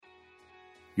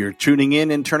You're tuning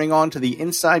in and turning on to the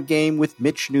Inside Game with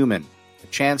Mitch Newman, a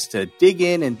chance to dig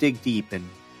in and dig deep and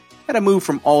how to move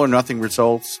from all or nothing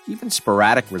results, even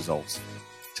sporadic results,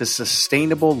 to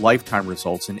sustainable lifetime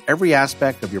results in every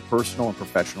aspect of your personal and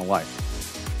professional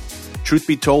life. Truth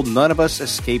be told, none of us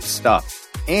escape stuff.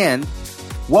 And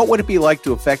what would it be like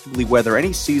to effectively weather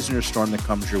any season or storm that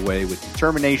comes your way with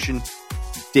determination,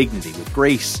 dignity, with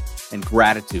grace and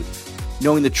gratitude,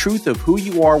 knowing the truth of who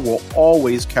you are will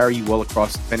always carry you well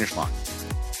across the finish line.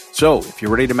 So, if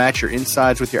you're ready to match your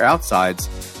insides with your outsides,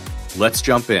 let's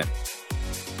jump in. I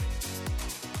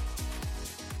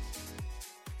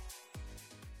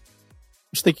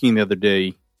was thinking the other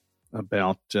day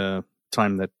about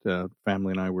time that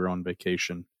family and I were on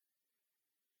vacation.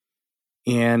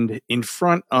 And in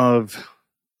front of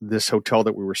this hotel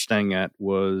that we were staying at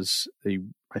was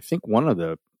I think one of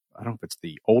the, I don't know if it's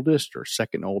the oldest or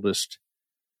second oldest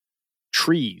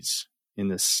trees in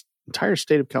this entire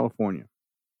state of California.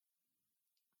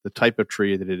 The type of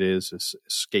tree that it is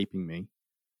escaping me.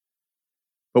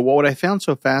 But what I found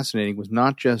so fascinating was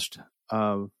not just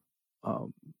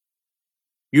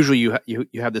usually you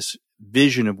have this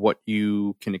vision of what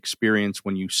you can experience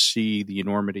when you see the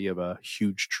enormity of a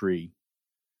huge tree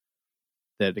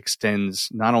that extends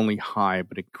not only high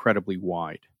but incredibly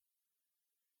wide.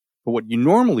 But what you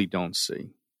normally don't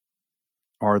see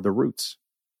are the roots.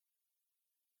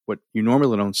 What you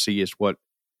normally don't see is what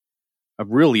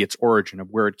really its origin, of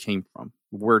where it came from,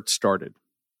 where it started.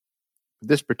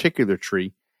 This particular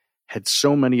tree had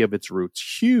so many of its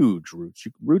roots, huge roots,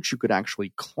 roots you could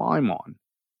actually climb on,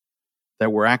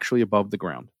 that were actually above the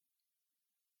ground.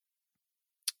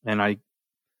 And I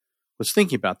was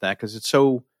thinking about that because it's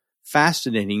so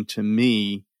fascinating to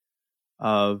me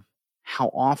of how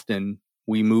often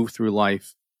we move through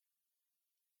life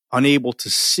unable to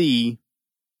see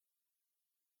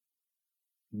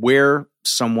where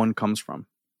someone comes from.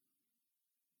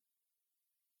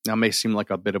 Now, it may seem like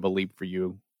a bit of a leap for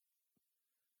you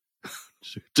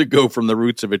to go from the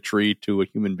roots of a tree to a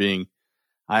human being.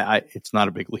 It's not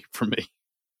a big leap for me.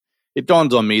 It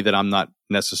dawns on me that I'm not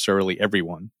necessarily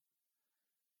everyone.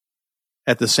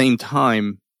 At the same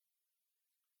time,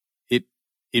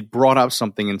 it brought up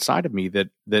something inside of me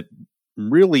that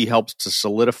really helps to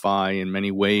solidify in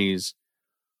many ways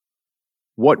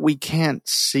what we can't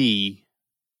see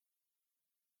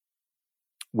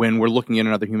when we're looking at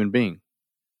another human being.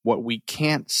 What we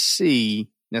can't see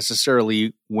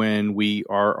necessarily when we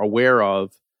are aware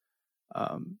of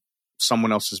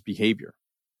someone else's behavior.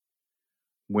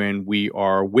 When we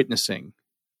are witnessing,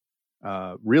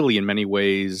 really in many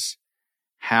ways,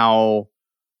 how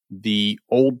the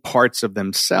old parts of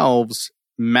themselves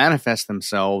manifest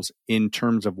themselves in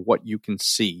terms of what you can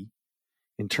see,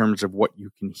 in terms of what you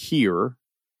can hear,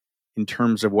 in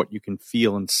terms of what you can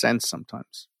feel and sense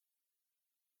sometimes.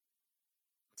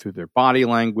 Through their body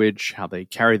language, how they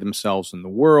carry themselves in the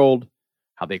world,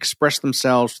 how they express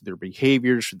themselves, through their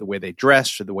behaviors, through the way they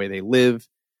dress, through the way they live.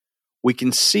 We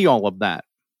can see all of that.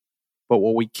 But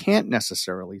what we can't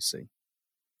necessarily see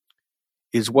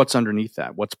is what's underneath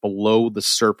that, what's below the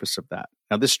surface of that.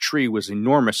 Now, this tree was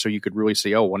enormous, so you could really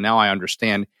say, oh, well, now I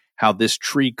understand how this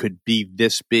tree could be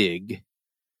this big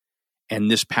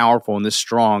and this powerful and this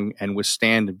strong and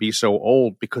withstand and be so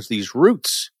old, because these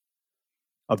roots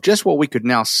of just what we could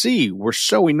now see were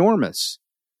so enormous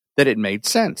that it made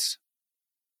sense.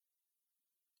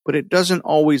 But it doesn't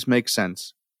always make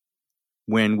sense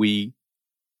when we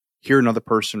hear another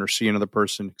person or see another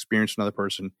person, experience another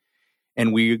person,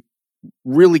 and we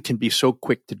really can be so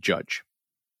quick to judge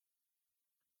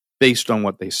based on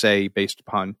what they say, based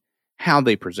upon how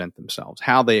they present themselves,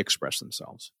 how they express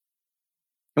themselves.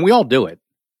 And we all do it.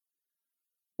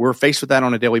 We're faced with that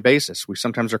on a daily basis. We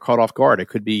sometimes are caught off guard. It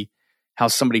could be how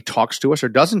somebody talks to us or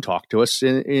doesn't talk to us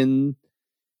in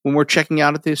when we're checking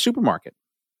out at the supermarket.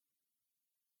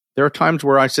 There are times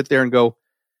where I sit there and go,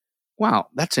 wow,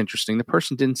 that's interesting. The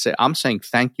person didn't say, I'm saying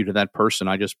thank you to that person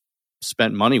I just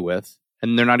spent money with,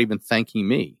 and they're not even thanking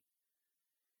me.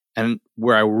 And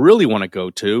where I really want to go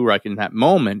to, right in that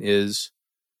moment, is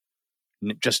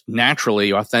just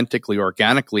naturally, authentically,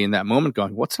 organically in that moment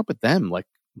going, what's up with them? Like,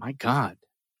 my God.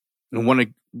 And I want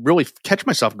to really catch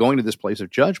myself going to this place of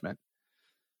judgment.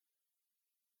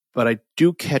 But I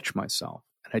do catch myself,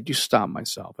 and I do stop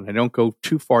myself, and I don't go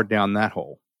too far down that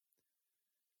hole.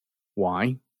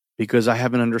 Why? Because I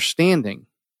have an understanding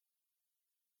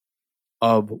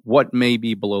of what may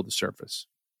be below the surface.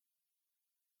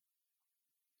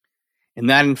 And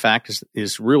that, in fact,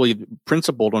 is really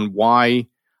principled on why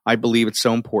I believe it's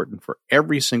so important for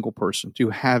every single person to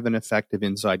have an effective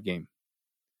inside game.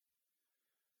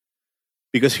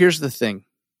 Because here's the thing.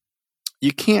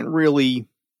 you can't really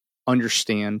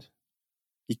understand,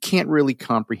 you can't really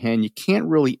comprehend, you can't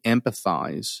really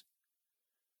empathize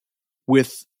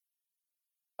with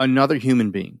another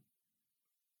human being,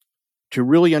 to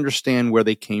really understand where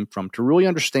they came from, to really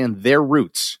understand their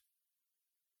roots,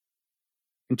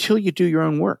 until you do your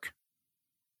own work.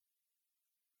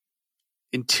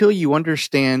 Until you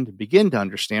begin to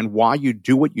understand why you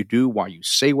do what you do, why you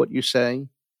say what you say,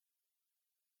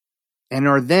 and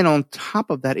are then on top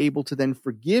of that able to then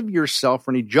forgive yourself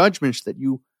for any judgments that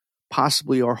you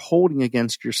possibly are holding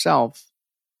against yourself.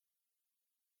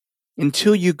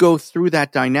 Until you go through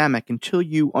that dynamic, until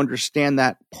you understand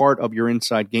that part of your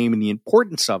inside game and the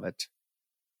importance of it,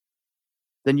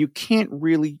 then you can't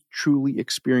really truly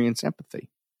experience empathy.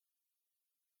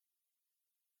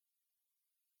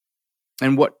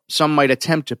 And what some might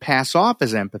attempt to pass off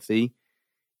as empathy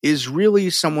is really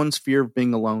someone's fear of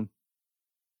being alone,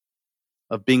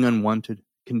 of being unwanted,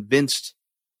 convinced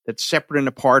that separate and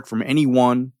apart from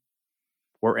anyone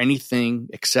or anything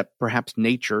except perhaps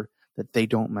nature, that they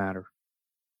don't matter.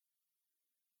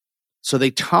 So they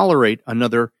tolerate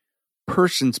another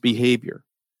person's behavior.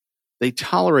 They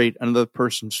tolerate another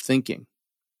person's thinking.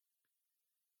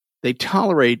 They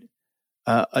tolerate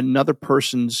another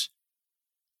person's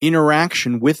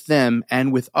interaction with them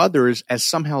and with others as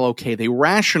somehow okay. They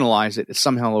rationalize it as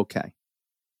somehow okay.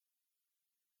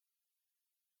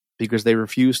 Because they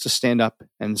refuse to stand up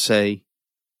and say,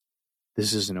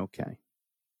 this isn't okay.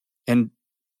 And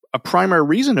a primary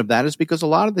reason of that is because a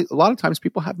lot of times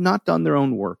people have not done their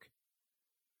own work.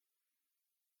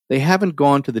 They haven't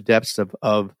gone to the depths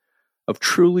of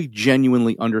truly,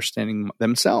 genuinely understanding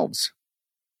themselves.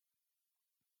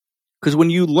 Because when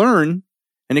you learn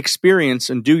and experience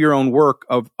and do your own work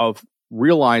of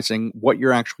realizing what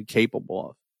you're actually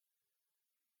capable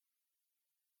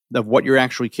of what you're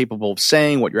actually capable of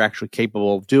saying, what you're actually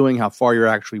capable of doing, how far you're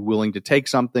actually willing to take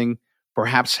something,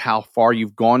 perhaps how far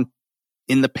you've gone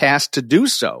in the past to do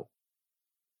so.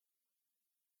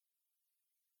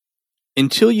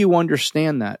 Until you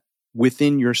understand that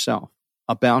within yourself,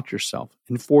 about yourself,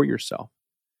 and for yourself,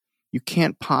 you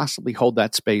can't possibly hold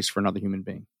that space for another human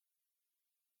being.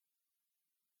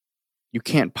 You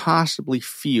can't possibly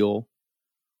feel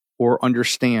or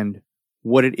understand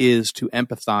what it is to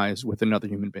empathize with another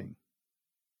human being.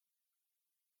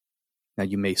 Now,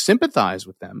 you may sympathize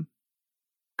with them,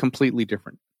 completely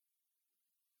different.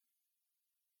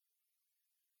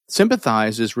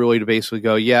 Sympathize is really to basically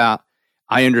go, yeah,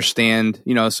 I understand,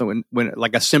 so when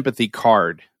like a sympathy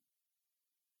card,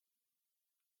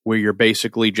 where you're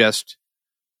basically just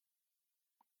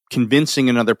convincing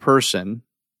another person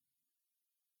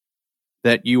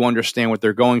that you understand what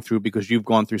they're going through because you've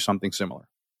gone through something similar.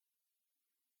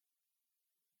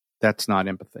 That's not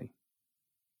empathy.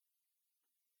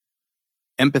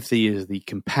 Empathy is the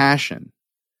compassion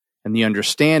and the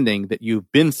understanding that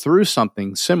you've been through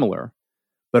something similar,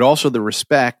 but also the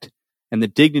respect and the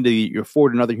dignity that you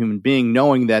afford another human being,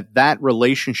 knowing that that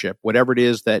relationship, whatever it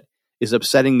is that is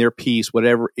upsetting their peace,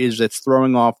 whatever it is that's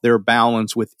throwing off their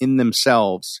balance within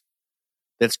themselves,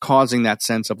 that's causing that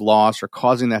sense of loss or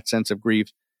causing that sense of grief,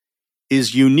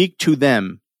 is unique to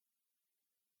them.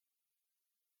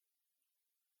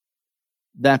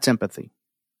 That's empathy.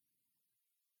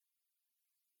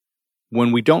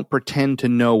 When we don't pretend to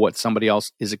know what somebody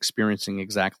else is experiencing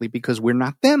exactly because we're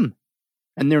not them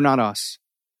and they're not us.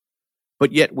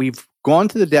 But yet we've gone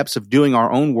to the depths of doing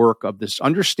our own work, of this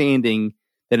understanding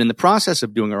that in the process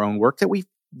of doing our own work that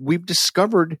we've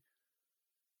discovered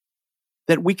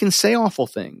that we can say awful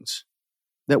things,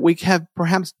 that we have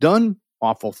perhaps done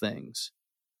awful things,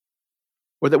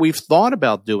 or that we've thought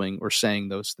about doing or saying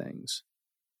those things.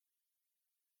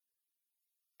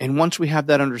 And once we have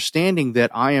that understanding that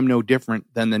I am no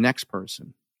different than the next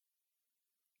person,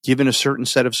 given a certain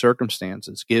set of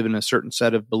circumstances, given a certain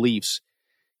set of beliefs,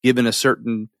 given a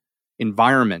certain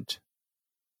environment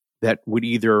that would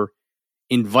either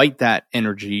invite that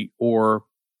energy or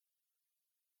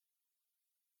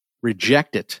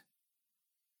reject it.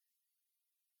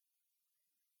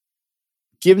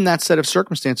 Given that set of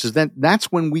circumstances, then that's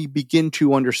when we begin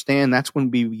to understand, that's when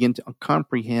we begin to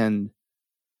comprehend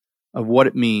of what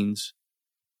it means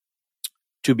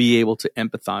to be able to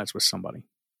empathize with somebody.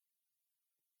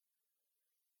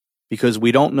 Because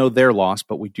we don't know their loss,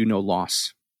 but we do know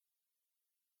loss.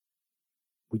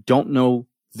 We don't know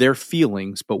their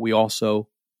feelings, but we also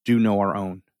do know our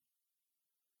own.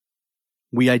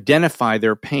 We identify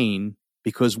their pain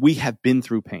because we have been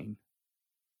through pain.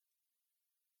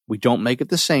 We don't make it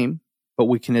the same, but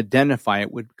we can identify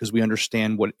it because we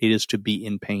understand what it is to be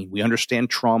in pain. We understand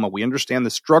trauma. We understand the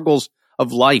struggles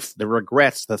of life, the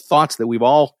regrets, the thoughts that we've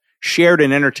all shared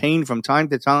and entertained from time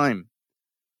to time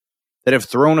that have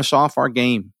thrown us off our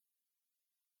game.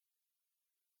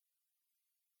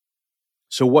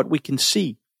 So what we can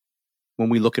see when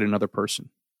we look at another person,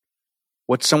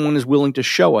 what someone is willing to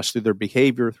show us through their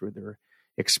behavior, through their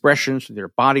expressions, through their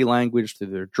body language,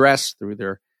 through their dress, through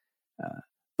their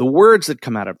the words that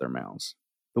come out of their mouths,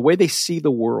 the way they see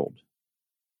the world.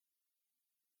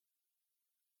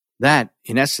 That,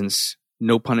 in essence,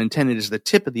 no pun intended, is the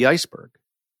tip of the iceberg.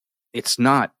 It's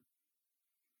not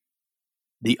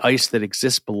the ice that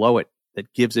exists below it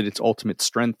that gives it its ultimate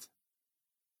strength,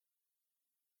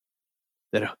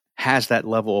 that has that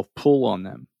level of pull on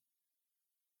them.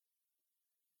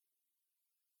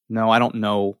 No, I don't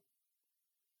know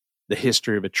the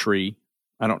history of a tree.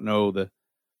 I don't know the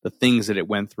things that it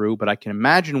went through, but I can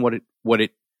imagine what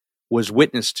it was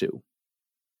witness to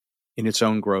in its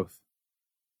own growth.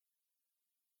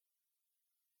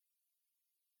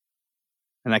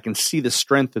 And I can see the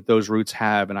strength that those roots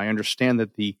have, and I understand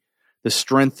that the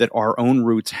strength that our own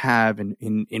roots have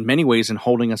in many ways in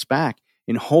holding us back,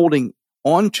 in holding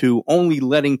on to only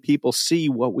letting people see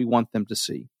what we want them to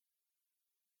see.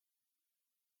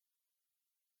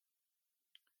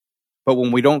 But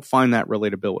when we don't find that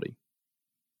relatability,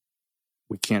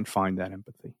 we can't find that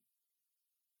empathy.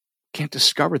 Can't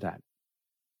discover that.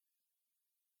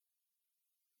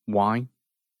 Why?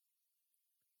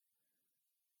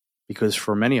 Because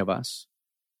for many of us,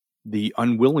 the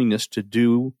unwillingness to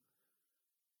do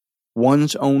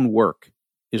one's own work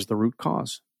is the root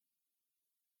cause.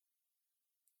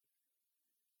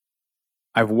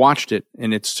 I've watched it,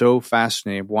 and it's so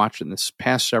fascinating. I've watched it in this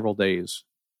past several days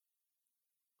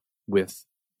with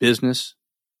business,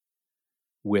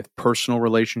 with personal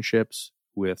relationships,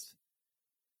 with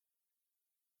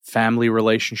family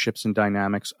relationships and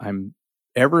dynamics. I'm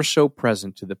ever so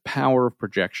present to the power of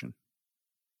projection.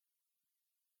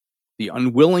 The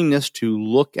unwillingness to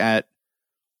look at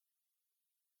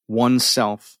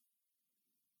oneself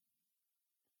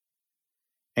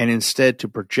and instead to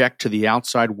project to the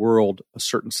outside world a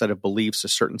certain set of beliefs, a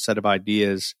certain set of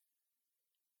ideas.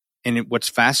 And what's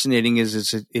fascinating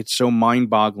is it's so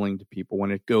mind-boggling to people when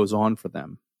it goes on for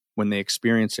them, when they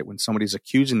experience it, when somebody's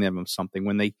accusing them of something,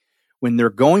 when they're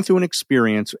going through an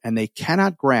experience and they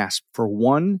cannot grasp for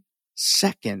 1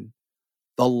 second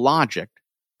the logic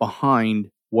behind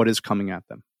what is coming at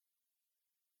them,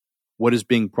 what is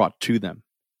being brought to them.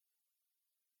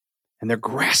 And they're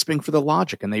grasping for the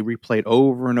logic, and they replay it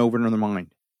over and over in their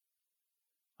mind.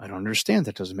 I don't understand.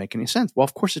 That doesn't make any sense. Well,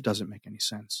 of course it doesn't make any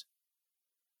sense.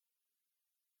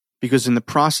 Because in the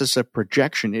process of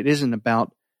projection, it isn't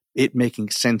about it making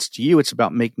sense to you. It's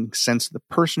about making sense to the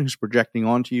person who's projecting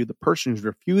onto you, the person who's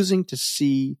refusing to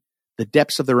see the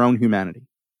depths of their own humanity.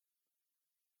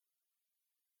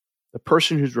 The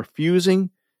person who's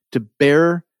refusing to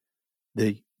bear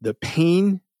the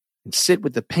pain and sit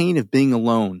with the pain of being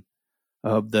alone,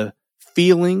 of the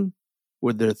feeling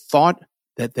or the thought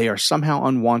that they are somehow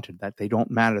unwanted, that they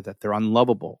don't matter, that they're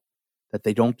unlovable, that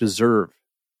they don't deserve,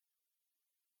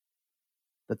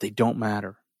 that they don't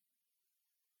matter.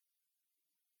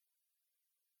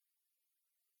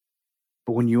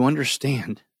 But when you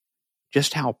understand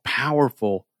just how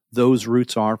powerful those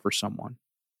roots are for someone,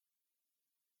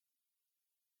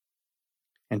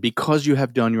 and because you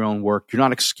have done your own work, you're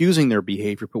not excusing their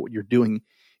behavior, but what you're doing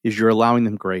is you're allowing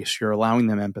them grace. You're allowing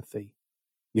them empathy.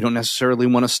 You don't necessarily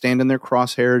want to stand in their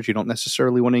crosshairs. You don't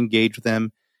necessarily want to engage with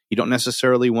them. You don't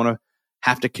necessarily want to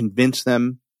have to convince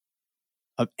them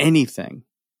of anything.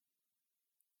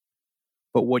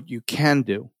 But what you can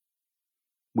do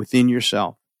within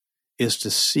yourself is to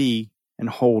see and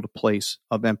hold a place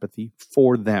of empathy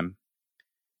for them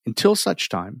until such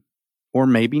time, or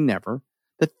maybe never,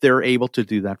 that they're able to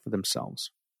do that for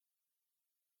themselves.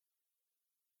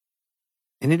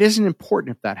 And it isn't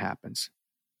important if that happens.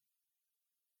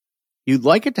 You'd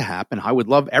like it to happen. I would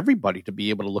love everybody to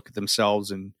be able to look at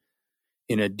themselves in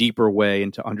a deeper way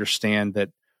and to understand that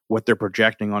what they're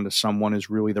projecting onto someone is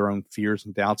really their own fears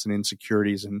and doubts and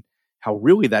insecurities, and how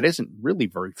really that isn't really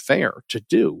very fair to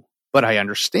do. But I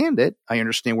understand it. I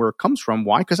understand where it comes from.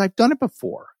 Why? Because I've done it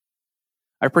before.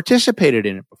 I've participated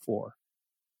in it before.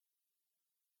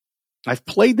 I've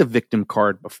played the victim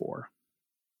card before.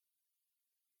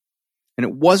 And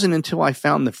it wasn't until I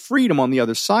found the freedom on the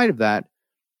other side of that,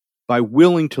 by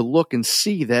willing to look and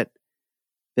see that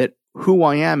who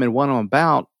I am and what I'm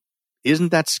about isn't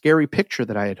that scary picture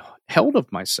that I had held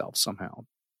of myself somehow.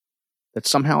 That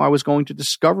somehow I was going to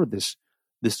discover this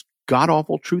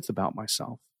god-awful truth about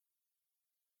myself.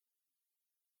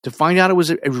 To find out it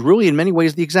was really in many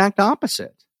ways the exact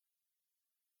opposite.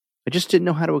 I just didn't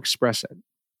know how to express it.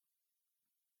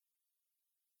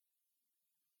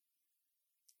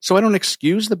 So I don't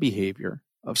excuse the behavior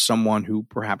of someone who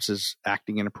perhaps is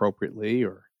acting inappropriately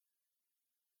or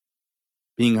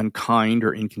being unkind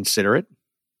or inconsiderate.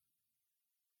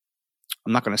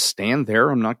 I'm not going to stand there.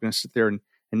 I'm not going to sit there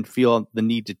and feel the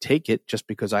need to take it just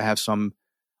because I have some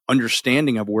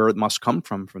understanding of where it must come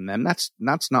from them. That's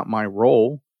not my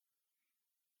role.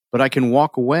 But I can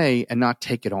walk away and not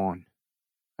take it on.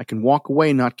 I can walk away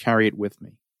and not carry it with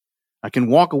me. I can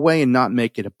walk away and not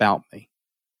make it about me.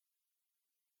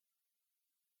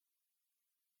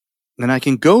 And I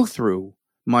can go through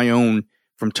my own,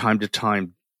 from time to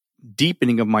time,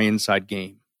 deepening of my inside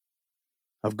game,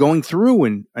 of going through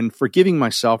and forgiving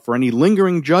myself for any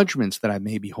lingering judgments that I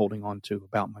may be holding on to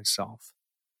about myself.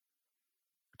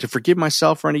 To forgive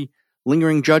myself for any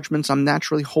lingering judgments I'm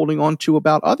naturally holding on to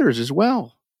about others as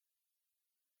well.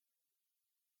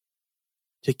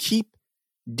 To keep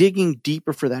digging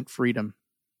deeper for that freedom.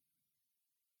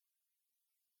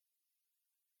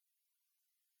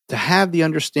 To have the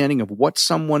understanding of what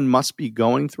someone must be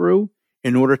going through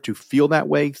in order to feel that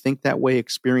way, think that way,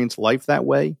 experience life that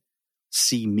way,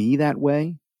 see me that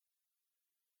way.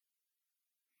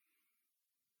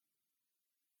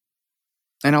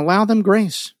 And allow them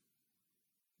grace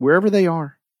wherever they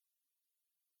are.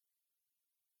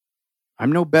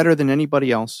 I'm no better than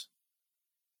anybody else.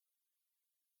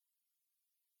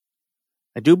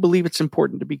 I do believe it's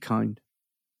important to be kind.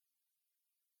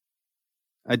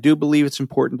 I do believe it's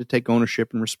important to take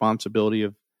ownership and responsibility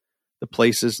of the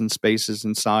places and spaces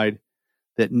inside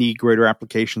that need greater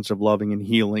applications of loving and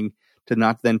healing, to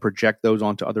not then project those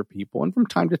onto other people. And from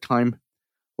time to time,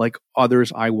 like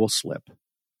others, I will slip.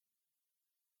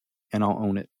 And I'll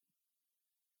own it.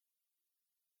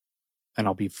 And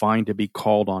I'll be fine to be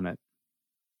called on it.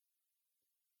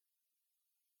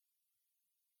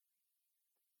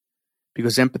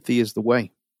 Because empathy is the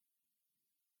way.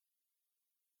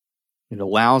 It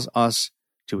allows us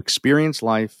to experience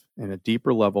life in a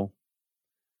deeper level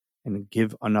and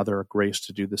give another a grace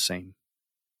to do the same.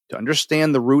 To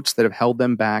understand the roots that have held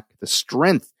them back, the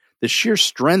strength, the sheer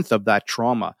strength of that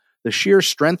trauma, the sheer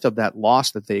strength of that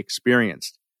loss that they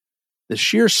experienced, the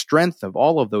sheer strength of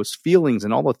all of those feelings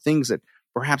and all the things that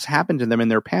perhaps happened to them in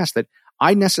their past that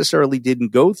I necessarily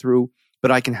didn't go through,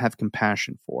 but I can have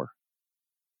compassion for.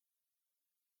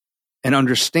 And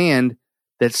understand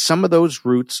that some of those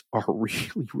roots are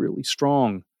really, really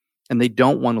strong and they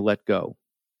don't want to let go.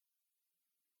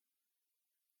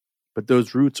 But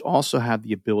those roots also have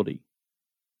the ability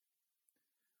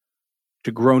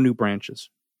to grow new branches,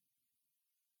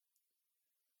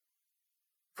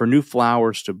 for new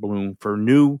flowers to bloom, for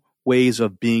new ways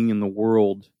of being in the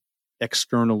world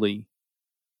externally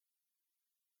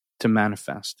to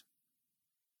manifest.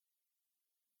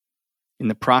 In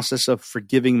the process of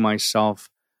forgiving myself,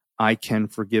 I can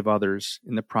forgive others.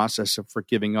 In the process of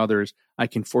forgiving others, I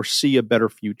can foresee a better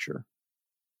future.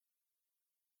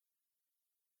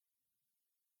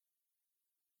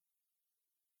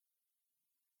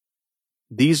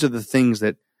 These are the things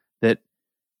that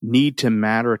need to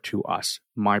matter to us,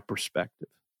 my perspective.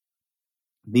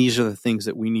 These are the things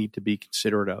that we need to be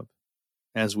considerate of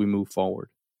as we move forward.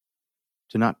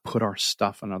 To not put our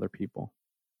stuff on other people.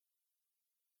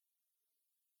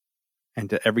 And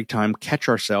to every time catch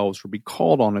ourselves or be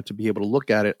called on it, to be able to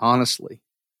look at it honestly,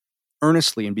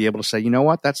 earnestly, and be able to say, you know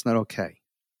what, that's not okay.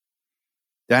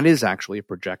 That is actually a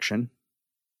projection.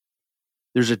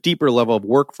 There's a deeper level of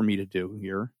work for me to do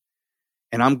here.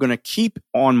 And I'm going to keep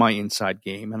on my inside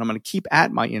game, and I'm going to keep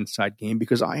at my inside game,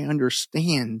 because I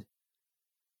understand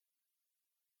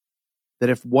that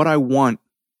if what I want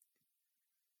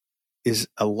is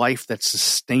a life that's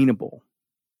sustainable,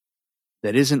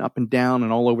 that isn't up and down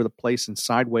and all over the place and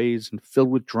sideways and filled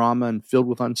with drama and filled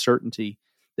with uncertainty,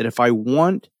 that if I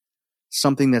want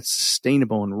something that's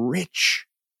sustainable and rich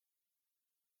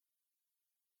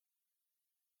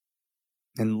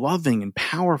and loving and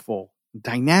powerful,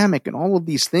 dynamic, and all of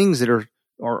these things that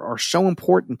are so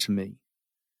important to me,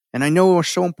 and I know are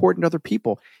so important to other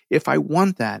people, if I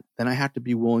want that, then I have to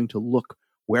be willing to look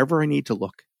wherever I need to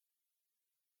look.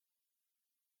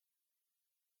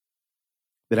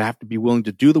 That I have to be willing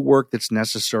to do the work that's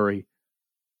necessary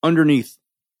underneath,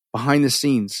 behind the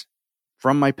scenes,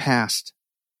 from my past.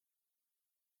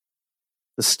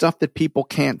 The stuff that people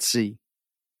can't see.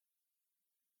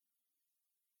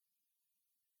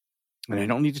 And I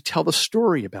don't need to tell the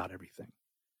story about everything.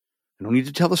 I don't need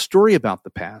to tell the story about the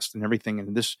past and everything.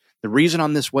 And the reason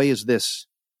I'm this way is this.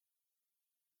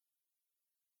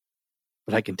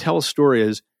 But I can tell a story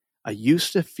as I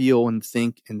used to feel and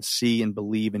think and see and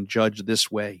believe and judge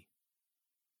this way.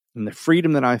 And the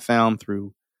freedom that I found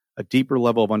through a deeper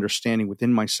level of understanding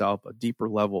within myself, a deeper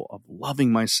level of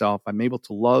loving myself. I'm able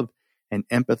to love and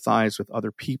empathize with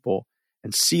other people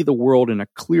and see the world in a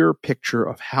clearer picture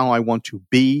of how I want to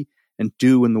be and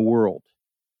do in the world.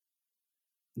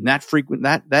 And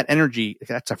that energy,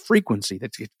 that's a frequency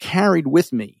that's carried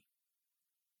with me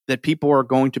that people are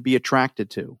going to be attracted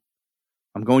to.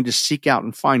 I'm going to seek out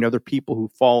and find other people who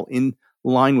fall in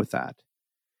line with that.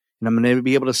 And I'm going to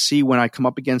be able to see when I come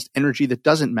up against energy that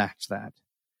doesn't match that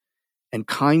and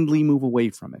kindly move away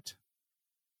from it.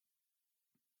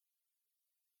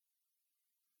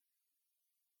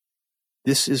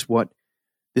 This is what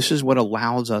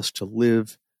allows us to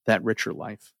live that richer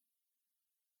life.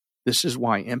 This is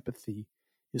why empathy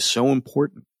is so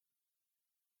important.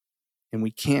 And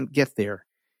we can't get there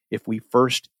if we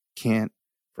first can't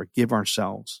forgive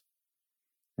ourselves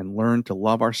and learn to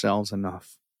love ourselves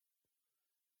enough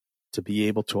to be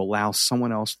able to allow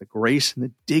someone else the grace and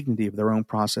the dignity of their own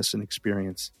process and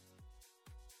experience,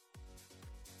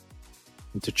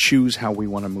 and to choose how we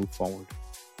want to move forward.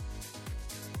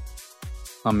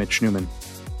 I'm Mitch Newman.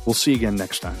 We'll see you again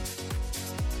next time.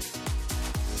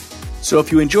 So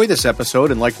if you enjoyed this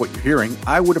episode and like what you're hearing,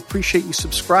 I would appreciate you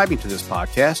subscribing to this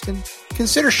podcast and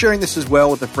consider sharing this as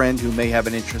well with a friend who may have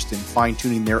an interest in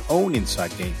fine-tuning their own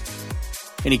inside game.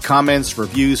 Any comments,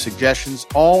 reviews, suggestions,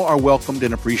 all are welcomed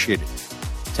and appreciated.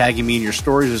 Tagging me in your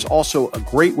stories is also a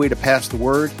great way to pass the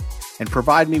word and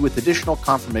provide me with additional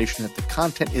confirmation that the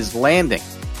content is landing,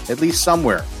 at least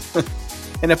somewhere.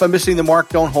 And if I'm missing the mark,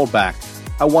 don't hold back.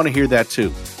 I want to hear that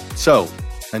too. So,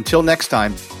 until next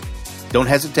time, don't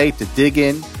hesitate to dig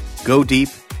in, go deep,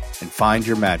 and find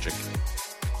your magic.